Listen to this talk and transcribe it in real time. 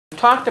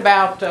talked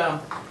about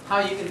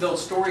how you can build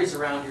stories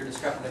around your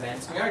discrepant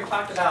events. We already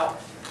talked about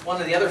one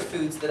of the other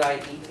foods that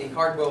I eat, a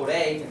hard-boiled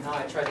egg, and how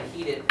I try to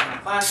heat it in my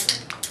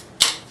classroom.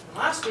 And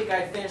last week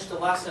I finished a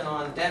lesson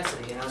on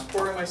density, and I was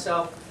pouring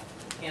myself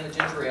a can of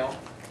ginger ale,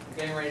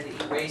 getting ready to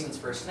eat raisins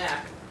for a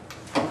snack.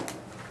 And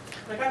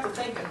I got to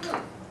thinking,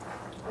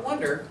 I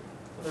wonder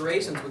if the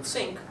raisins would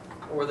sink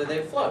or whether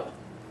they'd float.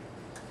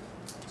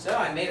 So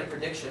I made a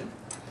prediction,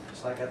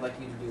 just like I'd like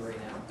you to do right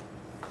now,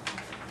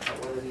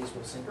 about whether these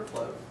will sink or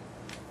float.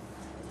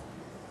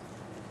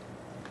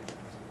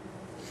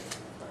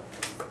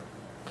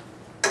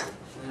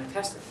 And then I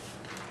tested.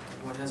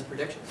 Everyone has a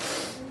prediction.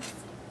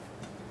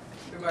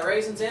 Threw my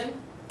raisins in,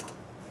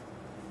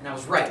 and I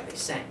was right, they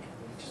sank,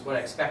 which is what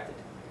I expected.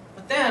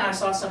 But then I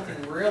saw something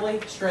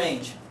really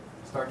strange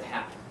start to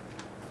happen.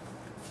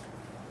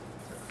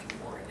 Throw a few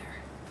more in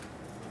there.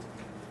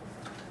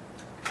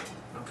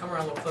 I'll come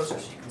around a little closer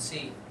so you can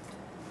see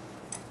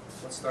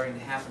what's starting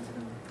to happen to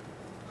them.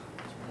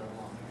 As we go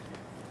along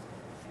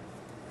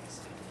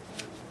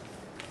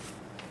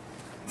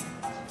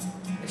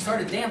here. They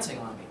started dancing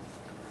on me.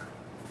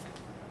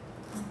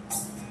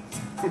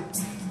 I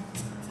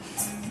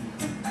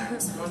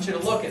want you to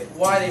look at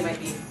why they might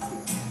be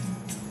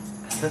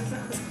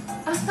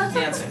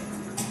dancing.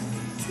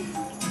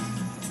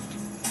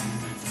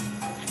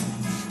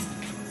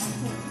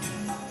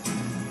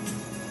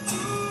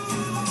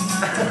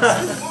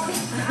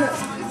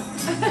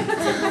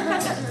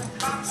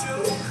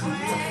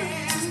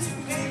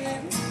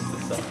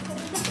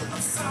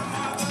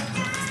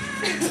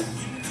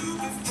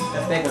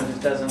 That big one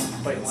just doesn't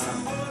quite want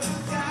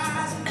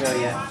to go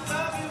yet.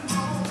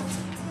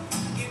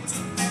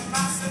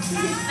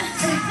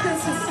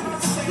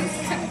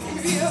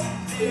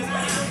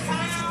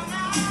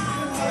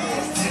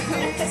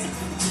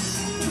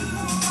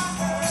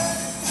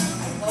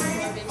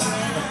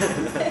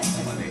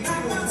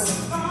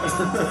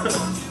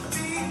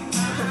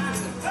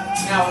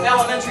 Now, with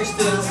elementary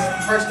students,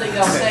 the first thing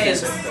they'll say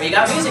is, well, you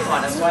got music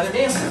on, that's why they're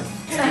dancing.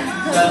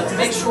 So, to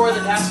make sure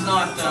that that's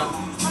not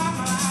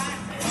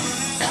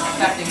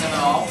affecting them at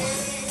all,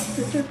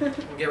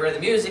 we'll get rid of the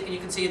music, and you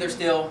can see they're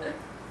still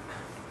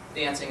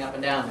dancing up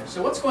and down there.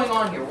 So what's going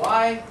on here?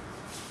 Why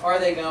are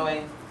they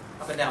going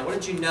up and down? What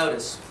did you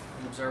notice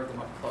when you observed them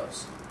up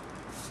close?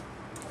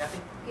 Kathy?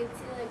 You can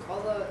see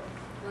all the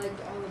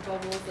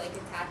bubbles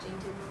attaching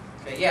to them.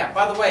 Okay, yeah.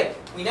 By the way,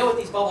 we know what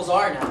these bubbles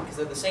are now because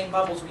they're the same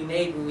bubbles we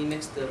made when we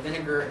mixed the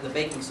vinegar and the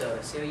baking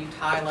soda. See how you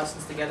tie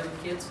lessons together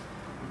with kids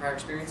from prior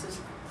experiences?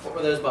 What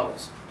were those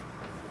bubbles?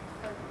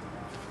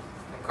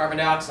 Carbon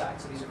dioxide.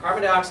 So these are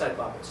carbon dioxide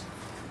bubbles.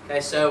 Okay,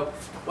 so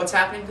what's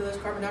happening to those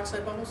carbon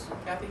dioxide bubbles?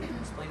 Kathy, can you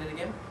explain it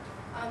again?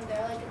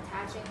 They're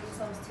attaching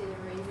themselves to the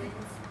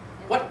raisins.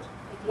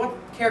 What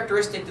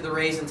characteristic do the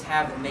raisins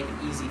have that make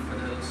it easy for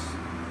those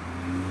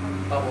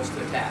bubbles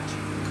to attach?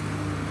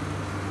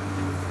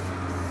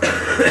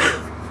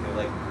 They're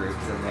like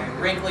grapes in there.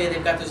 Wrinkly,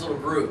 they've got those little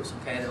grooves.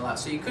 Okay,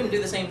 so you couldn't do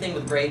the same thing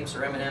with grapes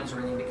or M&Ms or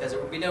anything because there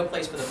would be no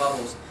place for the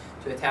bubbles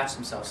to attach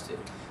themselves to.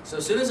 So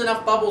as soon as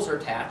enough bubbles are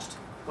attached,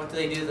 what do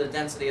they do to the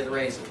density of the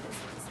raisin?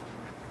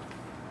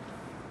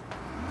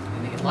 They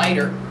make it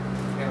lighter,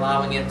 they're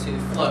allowing it to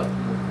float.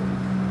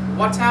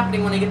 What's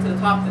happening when they get to the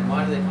top then?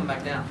 Why do they come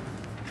back down?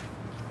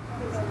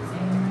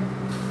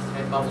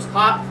 Okay, bubbles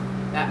pop,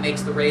 that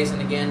makes the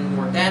raisin again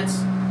more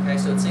dense. Okay,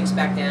 so it sinks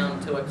back down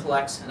until it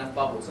collects enough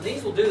bubbles. And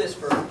these will do this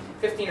for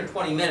 15 or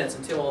 20 minutes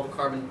until all the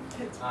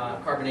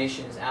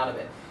carbonation is out of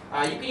it.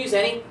 You can use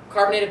any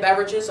carbonated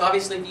beverages.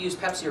 Obviously, if you use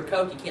Pepsi or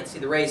Coke, you can't see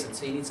the raisins,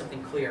 so you need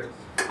something clear.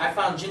 I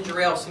found ginger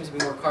ale seems to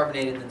be more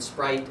carbonated than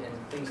Sprite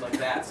and things like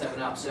that,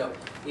 7-Up. So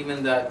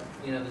even the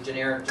the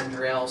generic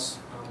ginger ales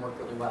work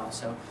really well.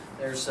 So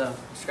there's a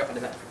discrepant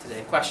event for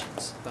today.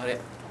 Questions about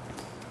it?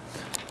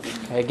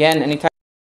 Okay, again, anytime.